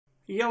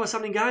Yo, what's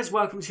happening guys?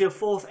 Welcome to your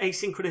fourth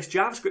asynchronous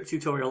JavaScript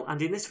tutorial, and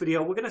in this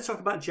video we're going to talk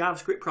about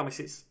JavaScript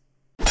promises.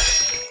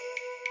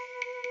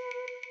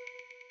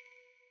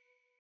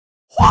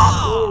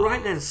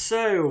 Alright then,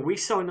 so we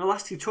saw in the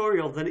last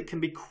tutorial that it can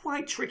be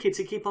quite tricky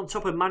to keep on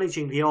top of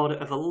managing the order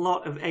of a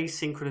lot of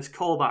asynchronous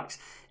callbacks.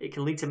 It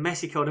can lead to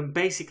messy code and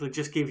basically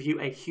just give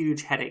you a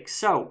huge headache.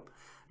 So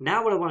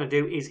now what I want to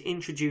do is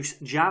introduce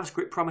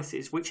JavaScript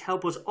promises which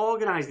help us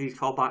organize these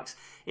callbacks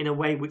in a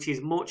way which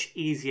is much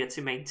easier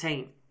to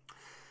maintain.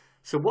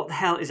 So what the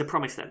hell is a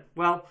promise then?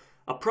 Well,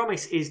 a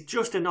promise is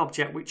just an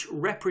object which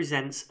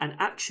represents an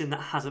action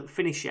that hasn't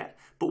finished yet,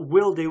 but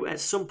will do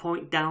at some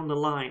point down the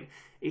line.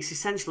 It's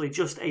essentially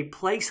just a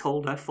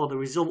placeholder for the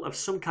result of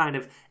some kind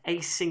of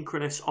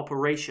asynchronous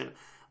operation,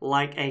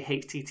 like a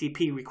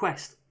HTTP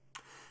request.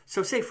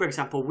 So say for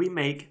example, we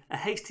make a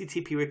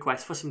HTTP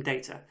request for some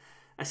data.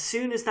 As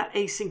soon as that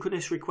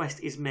asynchronous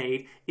request is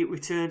made, it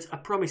returns a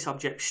promise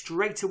object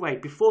straight away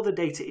before the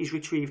data is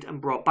retrieved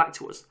and brought back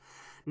to us.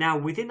 Now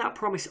within that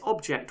promise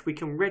object we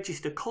can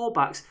register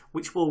callbacks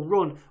which will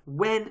run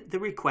when the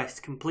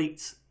request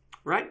completes,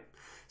 right?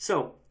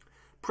 So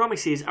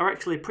promises are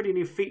actually a pretty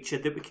new feature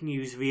that we can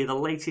use via the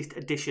latest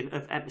edition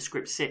of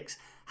ECMAScript 6.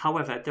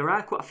 However, there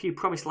are quite a few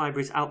promise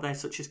libraries out there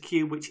such as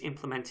Q which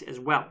implement it as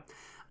well.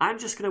 I'm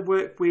just going to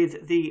work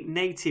with the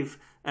native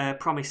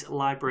promise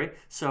library.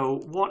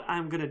 So what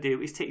I'm going to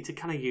do is take you to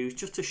kind of use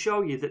just to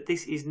show you that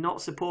this is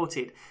not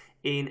supported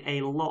in a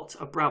lot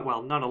of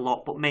well, not a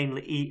lot, but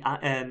mainly IE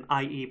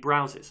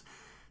browsers.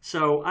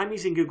 So I'm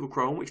using Google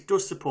Chrome, which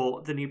does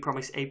support the new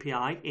Promise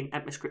API in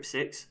ECMAScript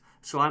 6.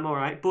 So I'm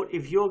alright, but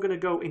if you're going to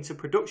go into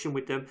production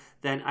with them,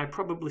 then I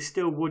probably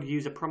still would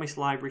use a promise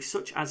library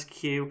such as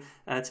Q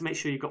to make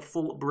sure you've got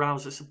full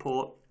browser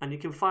support. And you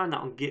can find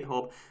that on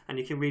GitHub and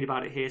you can read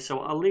about it here.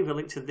 So I'll leave a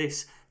link to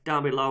this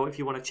down below if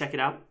you want to check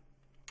it out.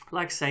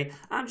 Like I say,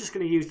 I'm just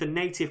going to use the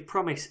native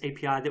Promise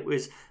API that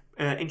was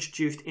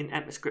introduced in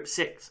ECMAScript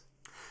 6.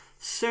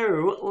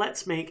 So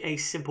let's make a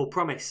simple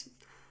promise.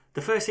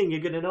 The first thing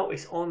you're going to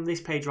notice on this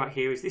page right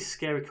here is this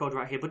scary code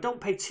right here, but don't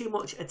pay too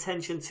much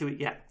attention to it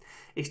yet.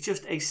 It's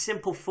just a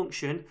simple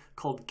function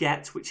called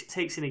get, which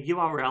takes in a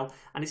URL,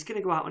 and it's going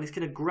to go out and it's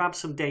going to grab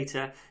some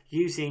data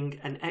using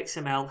an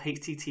XML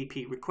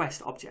HTTP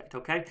request object,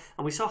 okay?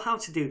 And we saw how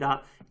to do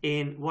that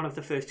in one of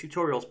the first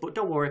tutorials, but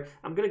don't worry,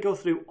 I'm going to go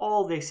through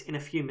all this in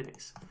a few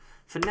minutes.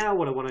 For now,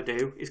 what I want to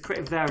do is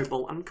create a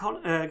variable. I'm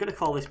going to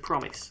call this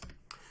promise.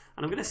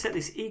 And I'm going to set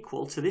this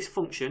equal to this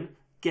function,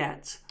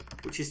 get,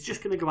 which is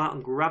just going to go out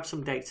and grab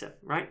some data,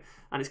 right?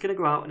 And it's going to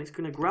go out and it's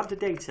going to grab the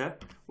data,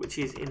 which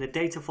is in the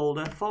data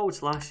folder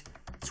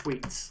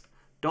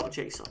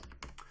 /tweets.json.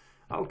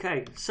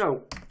 Okay,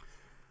 so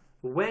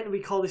when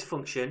we call this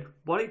function,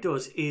 what it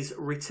does is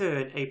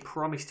return a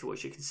promise to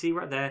us. You can see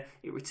right there,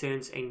 it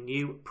returns a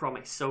new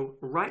promise. So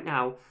right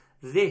now,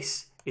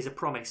 this is a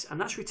promise, and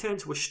that's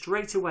returned to us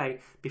straight away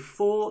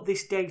before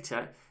this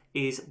data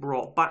is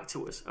brought back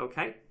to us,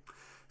 okay?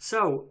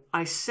 So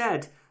I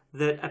said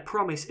that a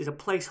promise is a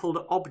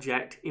placeholder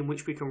object in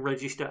which we can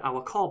register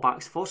our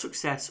callbacks for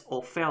success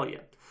or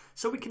failure.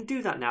 So we can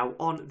do that now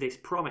on this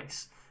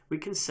promise. We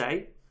can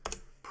say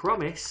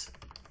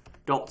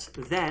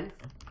promise.then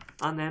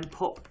and then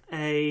pop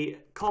a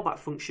callback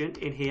function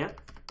in here,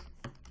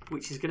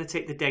 which is going to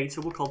take the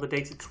data. We'll call the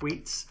data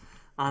tweets.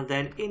 And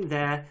then in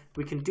there,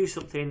 we can do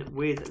something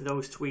with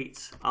those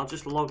tweets. I'll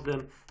just log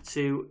them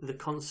to the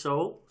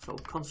console. So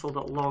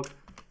console.log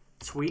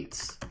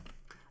tweets.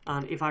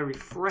 And if I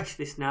refresh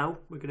this now,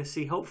 we're going to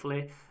see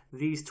hopefully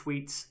these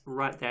tweets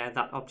right there,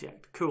 that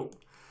object. Cool.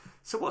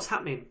 So what's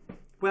happening?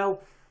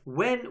 Well,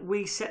 when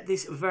we set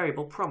this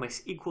variable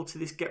promise equal to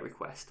this get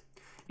request,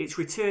 it's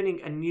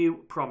returning a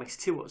new promise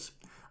to us.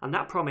 And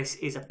that promise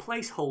is a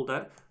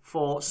placeholder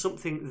for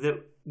something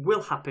that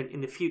will happen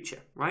in the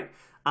future, right?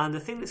 And the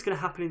thing that's going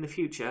to happen in the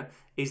future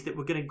is that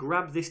we're going to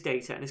grab this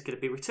data and it's going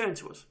to be returned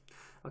to us.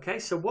 Okay,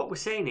 so what we're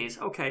saying is,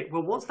 okay,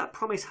 well, once that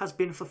promise has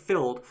been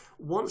fulfilled,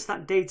 once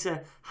that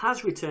data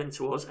has returned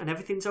to us and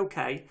everything's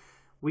okay,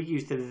 we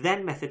use the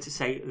then method to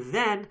say,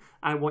 then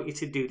I want you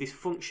to do this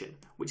function,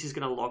 which is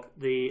going to log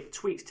the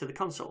tweets to the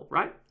console,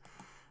 right?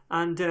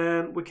 And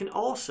we can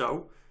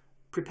also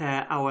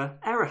prepare our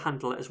error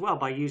handler as well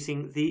by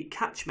using the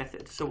catch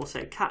method. So we'll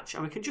say catch,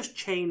 and we can just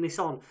chain this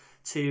on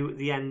to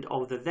the end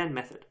of the then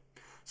method.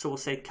 So we'll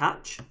say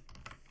catch.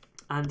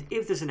 And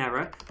if there's an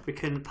error, we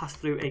can pass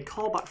through a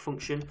callback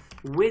function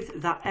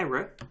with that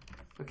error,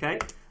 okay?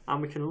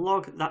 And we can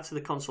log that to the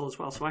console as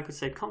well. So I could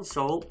say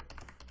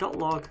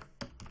console.log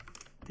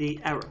the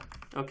error,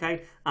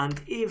 okay?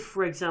 And if,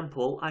 for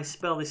example, I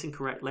spell this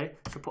incorrectly,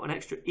 so put an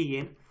extra E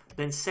in,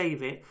 then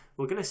save it,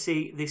 we're going to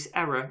see this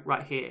error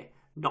right here,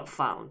 not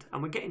found.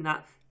 And we're getting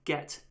that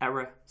get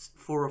error,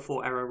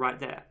 404 error right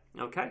there,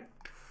 okay?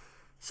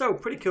 So,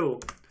 pretty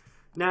cool.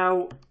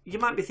 Now, you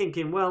might be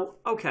thinking, well,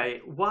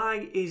 okay,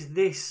 why is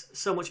this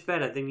so much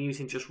better than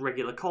using just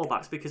regular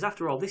callbacks? Because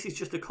after all, this is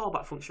just a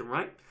callback function,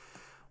 right?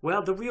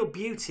 Well, the real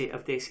beauty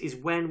of this is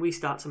when we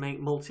start to make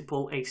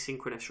multiple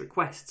asynchronous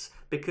requests,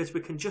 because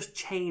we can just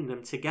chain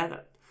them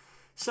together.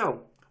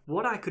 So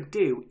what I could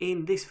do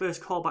in this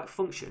first callback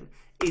function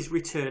is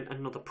return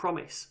another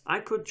promise. I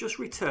could just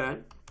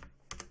return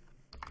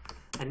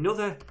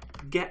another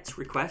get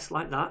request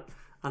like that,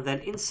 and then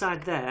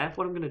inside there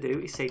what I'm going to do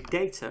is say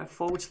data /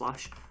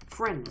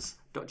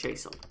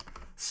 friends.json.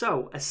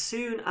 So as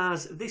soon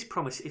as this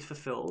promise is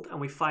fulfilled and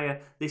we fire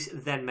this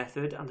then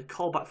method and the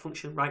callback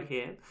function right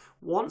here,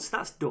 once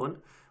that's done,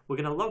 we're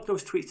going to log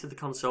those tweets to the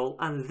console,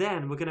 and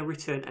then we're going to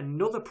return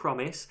another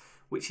promise,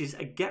 which is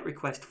a get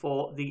request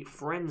for the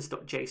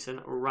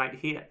friends.json right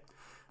here.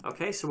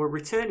 Okay, so we're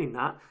returning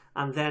that,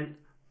 and then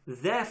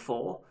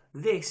therefore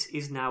this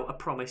is now a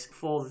promise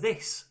for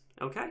this.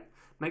 Okay,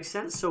 makes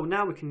sense? So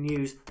now we can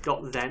use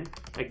 .then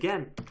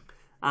again,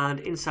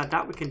 and inside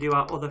that we can do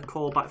our other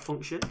callback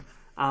function,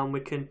 and we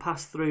can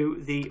pass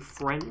through the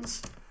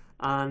friends,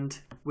 and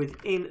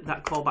within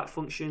that callback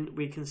function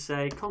we can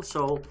say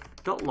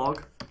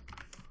console.log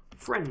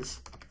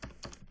friends,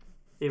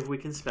 if we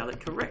can spell it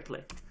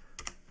correctly.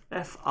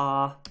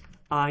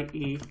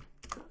 F-R-I-E,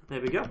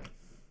 there we go.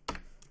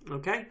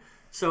 Okay,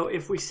 so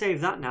if we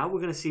save that now, we're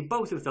going to see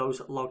both of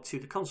those logged to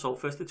the console,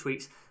 first the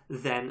tweets,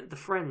 then the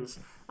friends.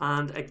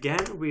 And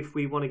again, if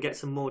we want to get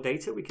some more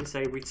data, we can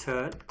say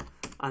return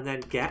and then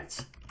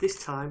get.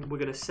 This time we're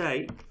going to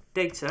say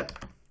data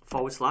 /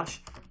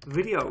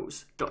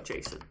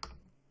 videos.json.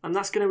 And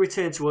that's going to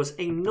return to us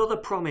another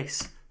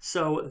promise.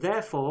 So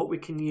therefore we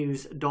can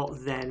use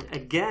 .then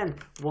again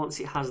once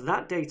it has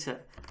that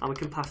data, and we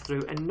can pass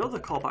through another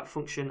callback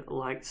function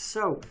like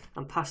so,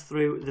 and pass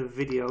through the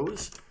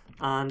videos,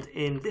 and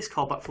in this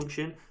callback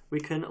function we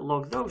can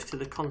log those to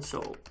the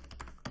console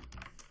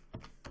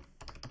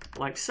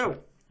like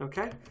so.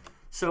 Okay,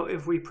 so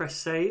if we press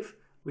save,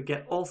 we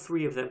get all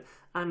three of them,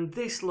 and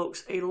this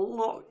looks a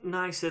lot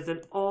nicer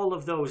than all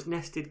of those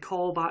nested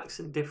callbacks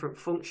and different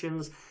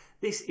functions.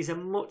 This is a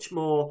much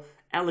more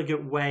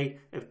elegant way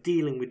of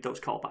dealing with those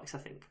callbacks, I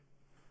think.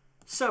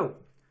 So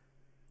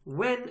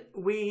when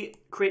we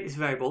create this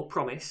variable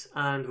promise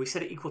and we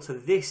set it equal to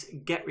this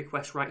get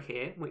request right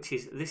here, which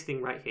is this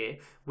thing right here,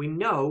 we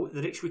know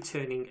that it's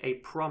returning a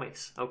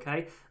promise,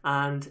 okay?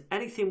 And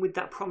anything with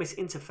that promise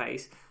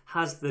interface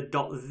has the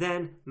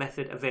 .then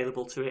method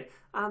available to it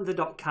and the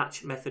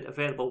 .catch method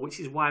available,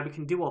 which is why we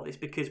can do all this,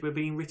 because we're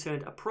being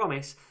returned a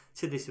promise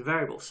to this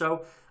variable.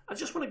 So I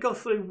just want to go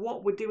through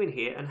what we're doing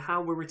here and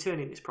how we're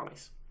returning this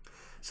promise.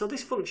 So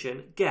this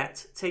function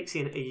get takes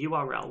in a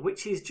URL,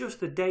 which is just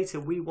the data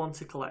we want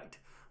to collect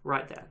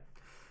right there.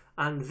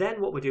 And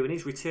then what we're doing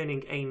is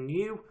returning a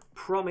new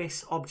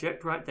promise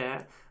object right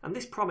there. And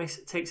this promise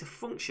takes a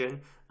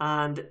function,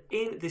 and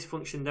in this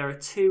function there are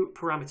two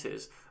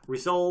parameters,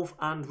 resolve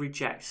and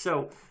reject.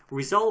 So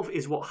resolve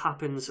is what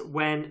happens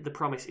when the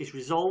promise is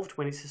resolved,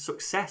 when it's a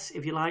success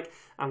if you like,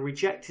 and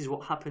reject is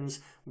what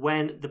happens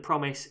when the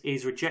promise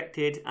is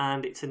rejected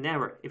and it's an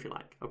error if you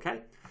like.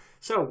 Okay,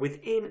 so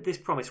within this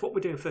promise, what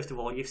we're doing first of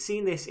all, you've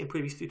seen this in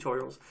previous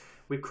tutorials,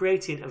 we're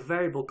creating a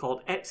variable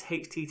called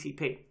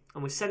xHTTP,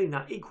 and we're setting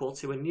that equal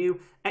to a new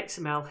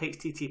XML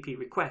HTTP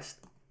request.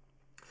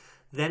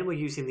 Then we're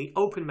using the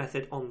open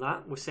method on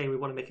that. We're saying we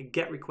want to make a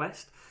get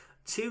request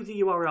to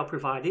the URL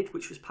provided,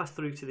 which was passed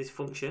through to this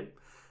function,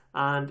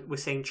 and we're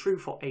saying true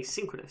for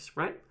asynchronous,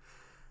 right?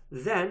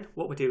 Then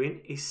what we're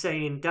doing is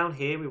saying down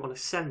here we want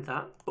to send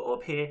that, but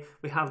up here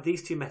we have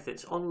these two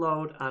methods,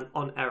 onload and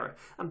onError.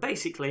 And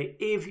basically,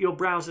 if your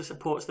browser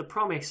supports the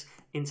promise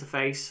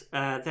interface,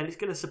 then it's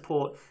going to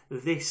support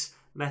this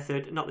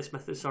method, not this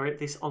method, sorry,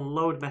 this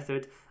onload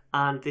method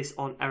and this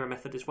onError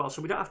method as well.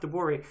 So we don't have to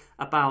worry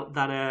about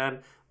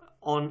that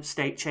on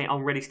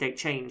ready state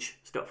change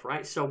stuff,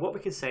 right? So what we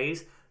can say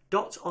is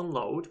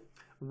 .onload.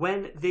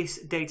 When this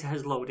data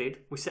has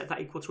loaded, we set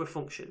that equal to a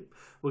function.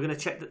 We're going to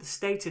check that the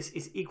status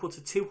is equal to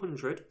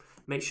 200,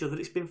 make sure that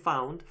it's been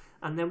found,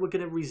 and then we're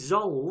going to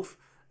resolve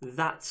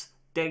that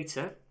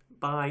data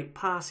by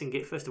passing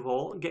it first of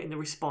all and getting the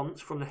response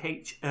from the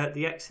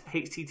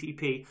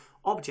xHTTP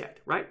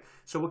object, right?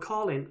 So we're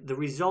calling the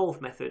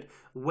resolve method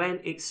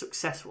when it's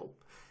successful.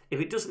 If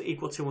it doesn't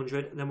equal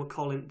 200, then we're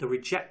calling the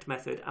reject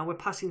method, and we're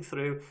passing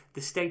through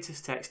the status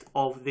text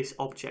of this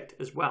object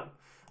as well.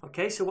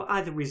 Okay, so we're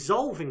either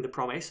resolving the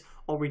promise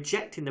or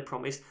rejecting the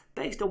promise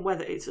based on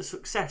whether it's a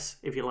success,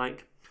 if you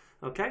like.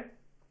 Okay,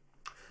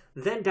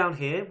 then down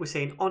here we're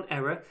saying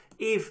onError.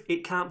 If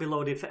it can't be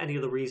loaded for any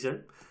other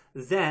reason,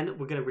 then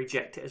we're going to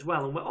reject it as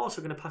well, and we're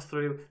also going to pass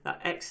through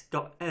that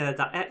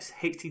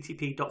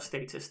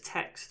xHTTP.status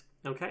text.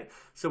 Okay,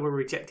 so we're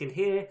rejecting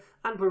here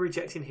and we're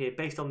rejecting here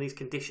based on these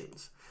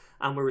conditions,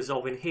 and we're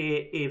resolving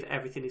here if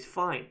everything is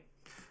fine.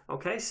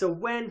 Okay, so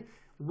when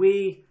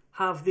we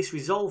have this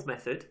resolve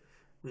method,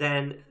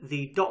 then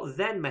the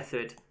 .then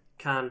method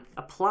can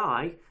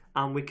apply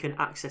and we can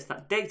access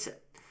that data.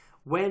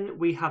 When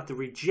we have the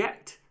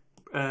reject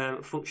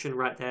function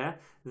right there,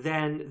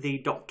 then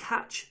the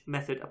 .catch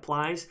method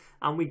applies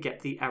and we get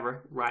the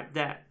error right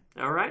there.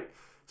 All right,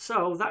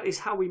 so that is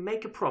how we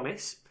make a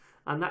promise,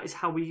 and that is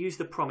how we use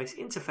the promise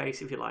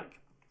interface, if you like.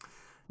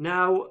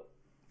 Now,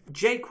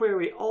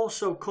 jQuery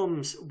also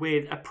comes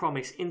with a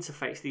promise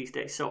interface these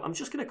days. So I'm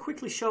just going to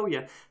quickly show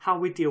you how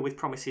we deal with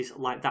promises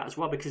like that as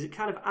well, because it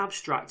kind of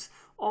abstracts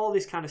all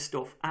this kind of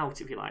stuff out,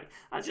 if you like.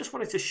 I just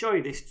wanted to show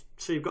you this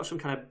so you've got some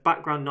kind of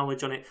background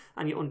knowledge on it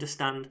and you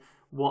understand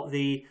what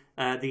the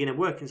inner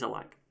workings are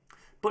like.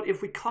 But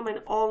if we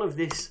comment all of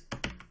this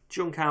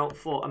junk out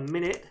for a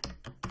minute,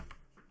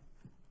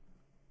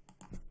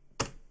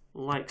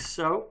 like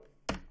so,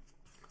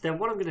 then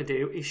what I'm going to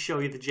do is show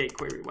you the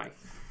jQuery way.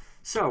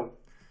 So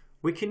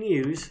we can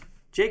use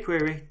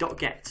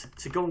jQuery.get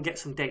to go and get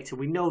some data.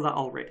 We know that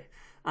already.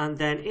 And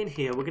then in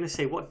here, we're going to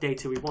say what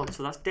data we want.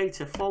 So that's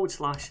data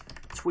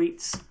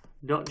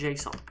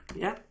 /tweets.json.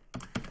 Yeah?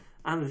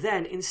 And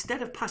then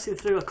instead of passing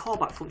through a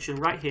callback function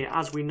right here,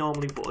 as we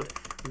normally would,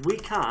 we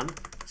can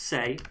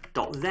say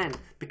 .then,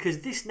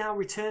 because this now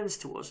returns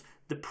to us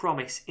the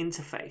promise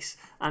interface.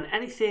 And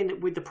anything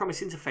with the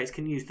promise interface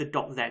can use the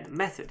 .then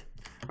method.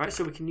 Right?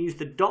 So we can use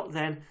the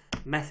 .then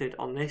method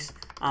on this,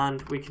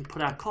 and we can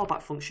put our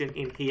callback function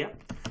in here,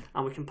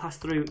 and we can pass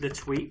through the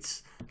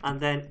tweets, and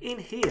then in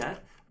here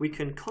we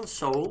can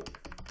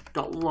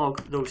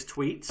console.log those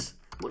tweets,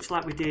 much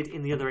like we did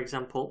in the other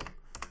example,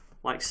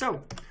 like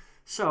so.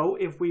 So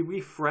if we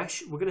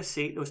refresh, we're going to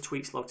see those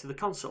tweets log to the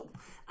console.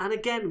 And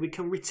again, we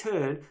can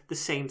return the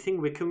same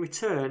thing. We can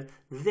return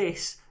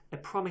this, a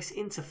promise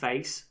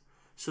interface,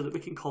 so that we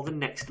can call the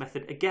next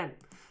method again.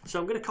 So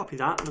I'm going to copy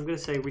that, and I'm going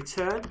to say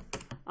return,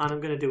 and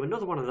I'm going to do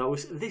another one of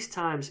those. This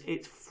time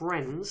it's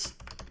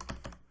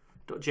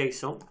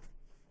friends.json.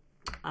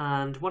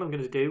 And what I'm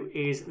going to do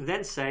is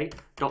then say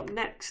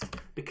 .next,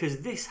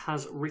 because this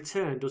has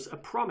returned us a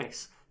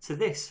promise to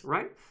this,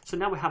 right? So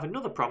now we have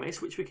another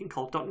promise which we can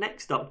call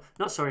 .next. Not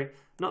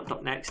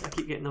 .next. I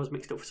keep getting those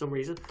mixed up for some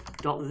reason.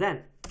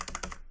 .then.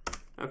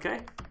 Okay?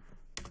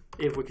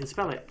 If we can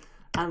spell it.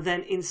 And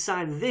then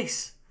inside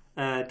this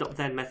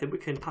 .then method, we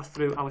can pass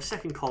through our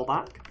second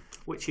callback,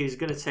 which is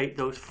going to take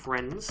those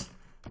friends,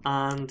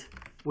 and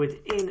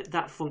within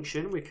that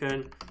function we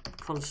can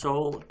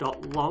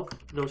console.log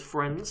those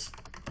friends,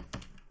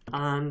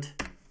 and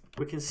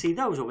we can see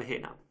those over here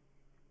now.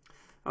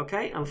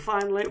 Okay, and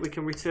finally we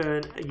can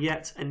return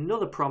yet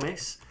another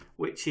promise,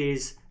 which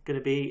is going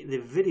to be the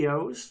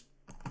videos,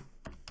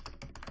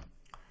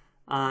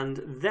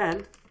 and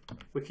then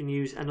we can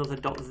use another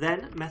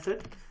 .then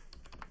method,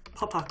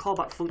 pop our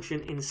callback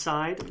function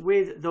inside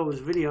with those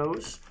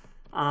videos,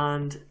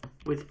 and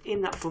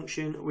within that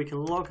function we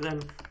can log them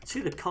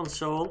to the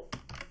console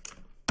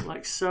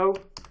like so,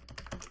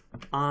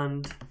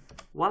 and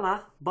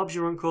voila, Bob's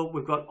your uncle,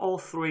 we've got all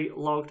three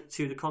logged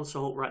to the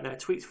console right there,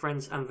 tweets,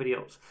 friends and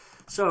videos.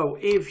 So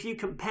if you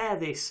compare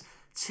this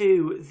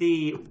to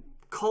the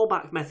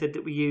callback method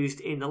that we used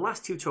in the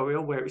last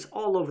tutorial, where it was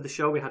all over the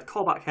show, we had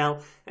callback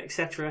hell,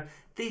 etc.,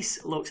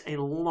 this looks a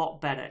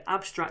lot better. It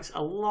abstracts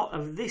a lot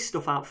of this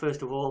stuff out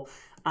first of all,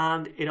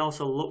 and it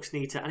also looks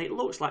neater, and it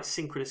looks like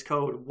synchronous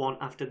code one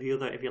after the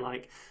other, if you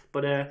like.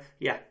 But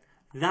yeah,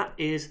 that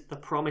is the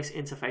promise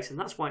interface, and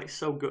that's why it's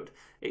so good.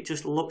 It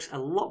just looks a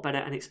lot better,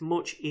 and it's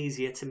much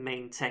easier to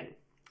maintain.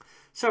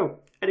 So,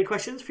 any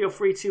questions? Feel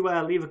free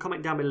to leave a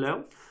comment down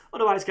below.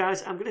 Otherwise,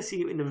 guys, I'm going to see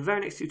you in the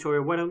very next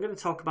tutorial, where I'm going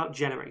to talk about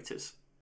generators.